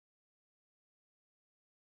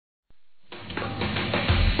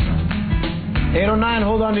8:09,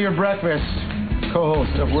 hold on to your breakfast.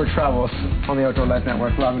 Co-host of Word Travels on the Outdoor Life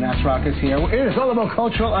Network, Robin Esrock is here. It is all about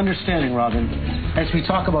cultural understanding, Robin, as we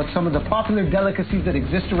talk about some of the popular delicacies that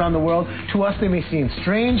exist around the world. To us, they may seem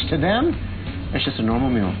strange. To them, it's just a normal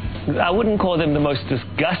meal. I wouldn't call them the most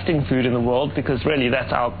disgusting food in the world, because really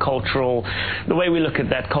that's our cultural, the way we look at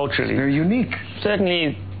that culturally. They're unique.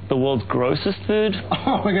 Certainly the world's grossest food.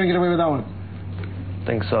 Oh, we're going to get away with that one. I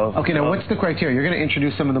think so. Okay, now what's the criteria? You're going to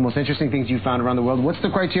introduce some of the most interesting things you found around the world. What's the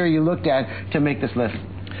criteria you looked at to make this list?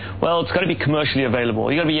 Well, it's got to be commercially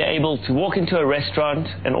available. You've got to be able to walk into a restaurant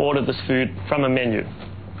and order this food from a menu.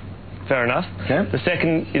 Fair enough. Okay. The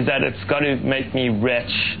second is that it's got to make me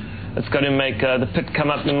retch. It's got to make the pit come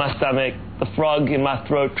up in my stomach, the frog in my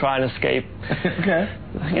throat try and escape. Okay.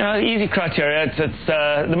 You know, easy criteria.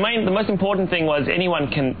 The most important thing was anyone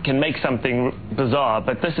can make something bizarre,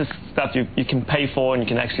 but this is stuff you can pay for and you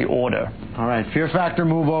can actually order. All right, fear factor,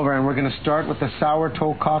 move over, and we're going to start with the sour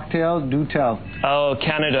toe cocktail. Do tell. Oh,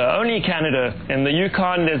 Canada. Only Canada. In the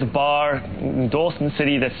Yukon, there's a bar in Dawson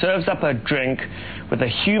City that serves up a drink with a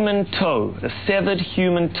human toe, a severed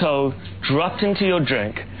human toe dropped into your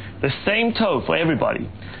drink. The same toe for everybody.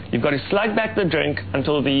 You've got to slug back the drink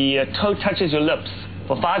until the toe touches your lips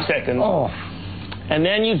for 5 seconds. Oh. And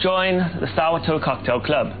then you join the Sour Toe Cocktail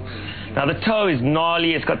Club. Now, the toe is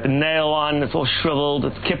gnarly. It's got the nail on. It's all shriveled.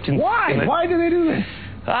 It's kept in... Why? Why do they do this?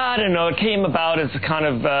 I don't know. It came about as a kind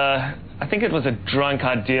of... I think it was a drunk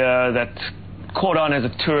idea that caught on as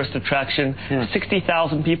a tourist attraction. Yeah.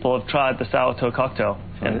 60,000 people have tried the Sour Toe Cocktail,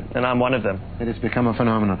 and I'm one of them. It has become a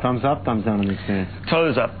phenomenon. Thumbs up, thumbs down on the experience.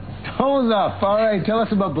 Toes up. Toes up. All right, tell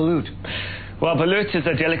us about balut. Well, balut is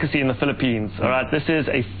a delicacy in the Philippines. All right, this is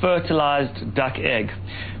a fertilized duck egg.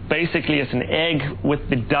 Basically, it's an egg with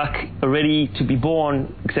the duck ready to be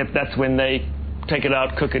born, except that's when they take it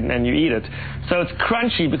out, cook it, and you eat it. So it's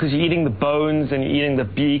crunchy because you're eating the bones and you're eating the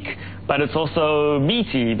beak, but it's also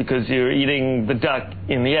meaty because you're eating the duck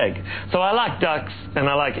in the egg. So I like ducks and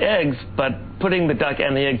I like eggs, but putting the duck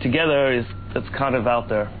and the egg together it's kind of out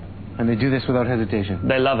there. And they do this without hesitation?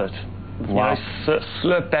 They love it. Wow. You know,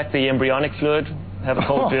 slurp back the embryonic fluid, have a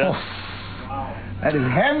cold beer. That is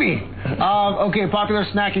heavy. Okay, popular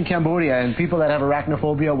snack in Cambodia, and people that have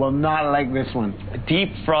arachnophobia will not like this one.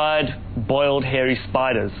 Deep-fried, boiled, hairy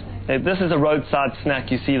spiders. This is a roadside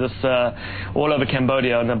snack. You see this all over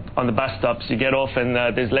Cambodia on the bus stops. You get off and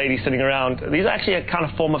there's ladies sitting around. These are actually a kind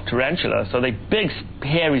of form of tarantula, so they're big,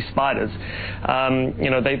 hairy spiders.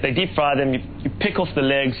 You know, they deep fry them. You pick off the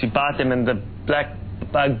legs, you bite them, and the black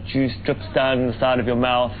bug juice drips down the side of your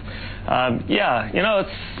mouth. Yeah, you know,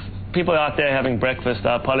 it's... People out there having breakfast,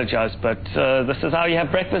 I apologize, but this is how you have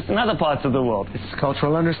breakfast in other parts of the world. It's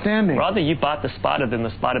cultural understanding. Rather you bite the spider than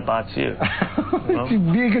the spider bites you. You know?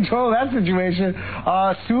 Be in control of that situation.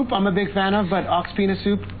 Soup, I'm a big fan of, but ox penis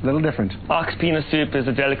soup, a little different. Ox penis soup is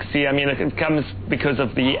a delicacy. I mean, it comes because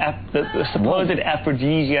of the supposed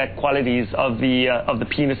aphrodisiac qualities of the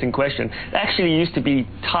penis in question. It actually used to be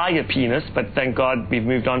tiger penis, but thank God we've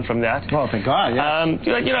moved on from that. Oh, thank God, yes.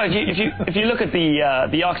 You know, if you look at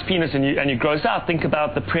the ox penis and you gross out, think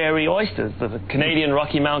about the prairie oysters, the Canadian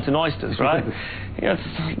Rocky Mountain oysters, right? You know,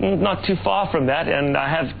 it's not too far from that, and I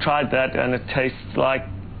have tried that, and it tastes like,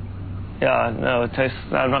 yeah, no, it tastes,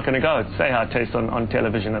 I'm not going to go say how it tastes on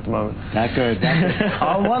television at the moment. That good, that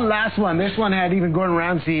good. One last one. This one had even Gordon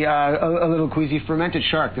Ramsay a little queasy. Fermented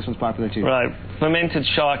shark. This one's popular too. Right. Fermented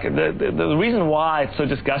shark. The reason why it's so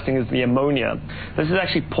disgusting is the ammonia. This is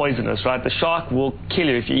actually poisonous, right? The shark will kill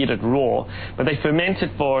you if you eat it raw, but they ferment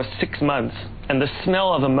it for 6 months. And the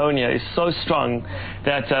smell of ammonia is so strong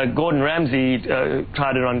that Gordon Ramsay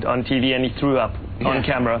tried it on TV and he threw up on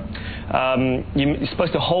camera. You're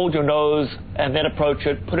supposed to hold your nose and then approach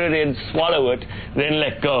it, put it in, swallow it, then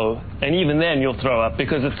let go. And even then you'll throw up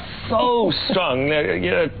because it's so strong.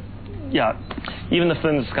 Yeah, even the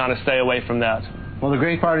Finns kind of stay away from that. Well, the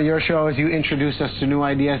great part of your show is you introduce us to new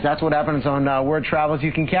ideas. That's what happens on Word Travels.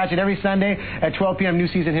 You can catch it every Sunday at 12 p.m. New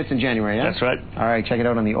season hits in January, yeah? That's right. All right, check it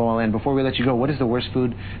out on the OLN. Before we let you go, what is the worst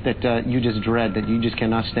food that you just dread, that you just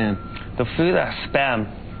cannot stand? The food, spam.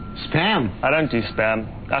 Spam? I don't do spam.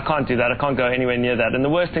 I can't do that. I can't go anywhere near that. And the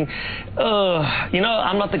worst thing, you know,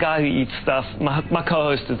 I'm not the guy who eats stuff. My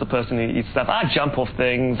co-host is the person who eats stuff. I jump off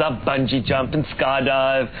things. I bungee jump and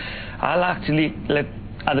skydive. I like to let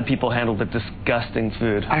other people handle the disgusting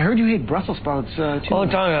food. I heard you hate Brussels sprouts, too. Oh,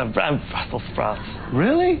 don't Brussels sprouts.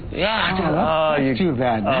 Really? Yeah. That's too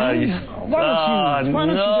bad, man. Why don't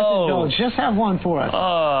you just indulge? Just have one for us.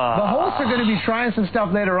 The hosts are going to be trying some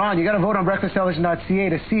stuff later on. You got to vote on breakfasttelevision.ca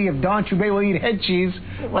to see if Don Choubet will eat head cheese,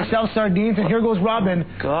 myself sardines, and here goes Robin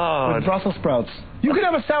with Brussels sprouts. You can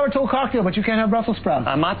have a sour toe cocktail, but you can't have Brussels sprouts.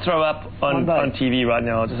 I might throw up on TV right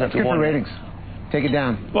now. I'll just have to warn you. Good for ratings. Take it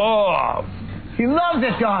down. Oh. He loves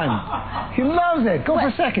it, Don. He loves it. Go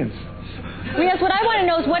for seconds. Yes, what I want to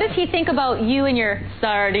know is what does he think about you and your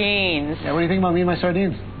sardines? Yeah, what do you think about me and my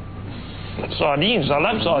sardines? Sardines. I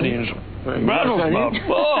love sardines. Brussels sprouts.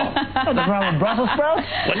 What's the problem with Brussels sprouts?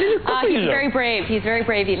 He's very brave. He's very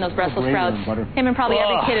brave eating those Brussels sprouts. Him and probably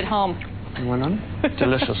every kid at home. You want none?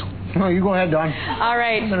 Delicious. No, you go ahead, Don. All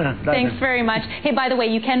right. Thanks very much. Hey, by the way,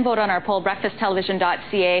 you can vote on our poll,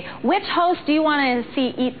 breakfasttelevision.ca. Which host do you want to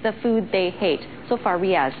see eat the food they hate? So far,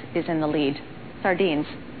 Riaz is in the lead. Sardines.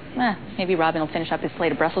 Maybe Robin will finish up his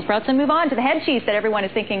plate of Brussels sprouts and move on to the head cheese that everyone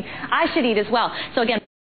is thinking I should eat as well. So again,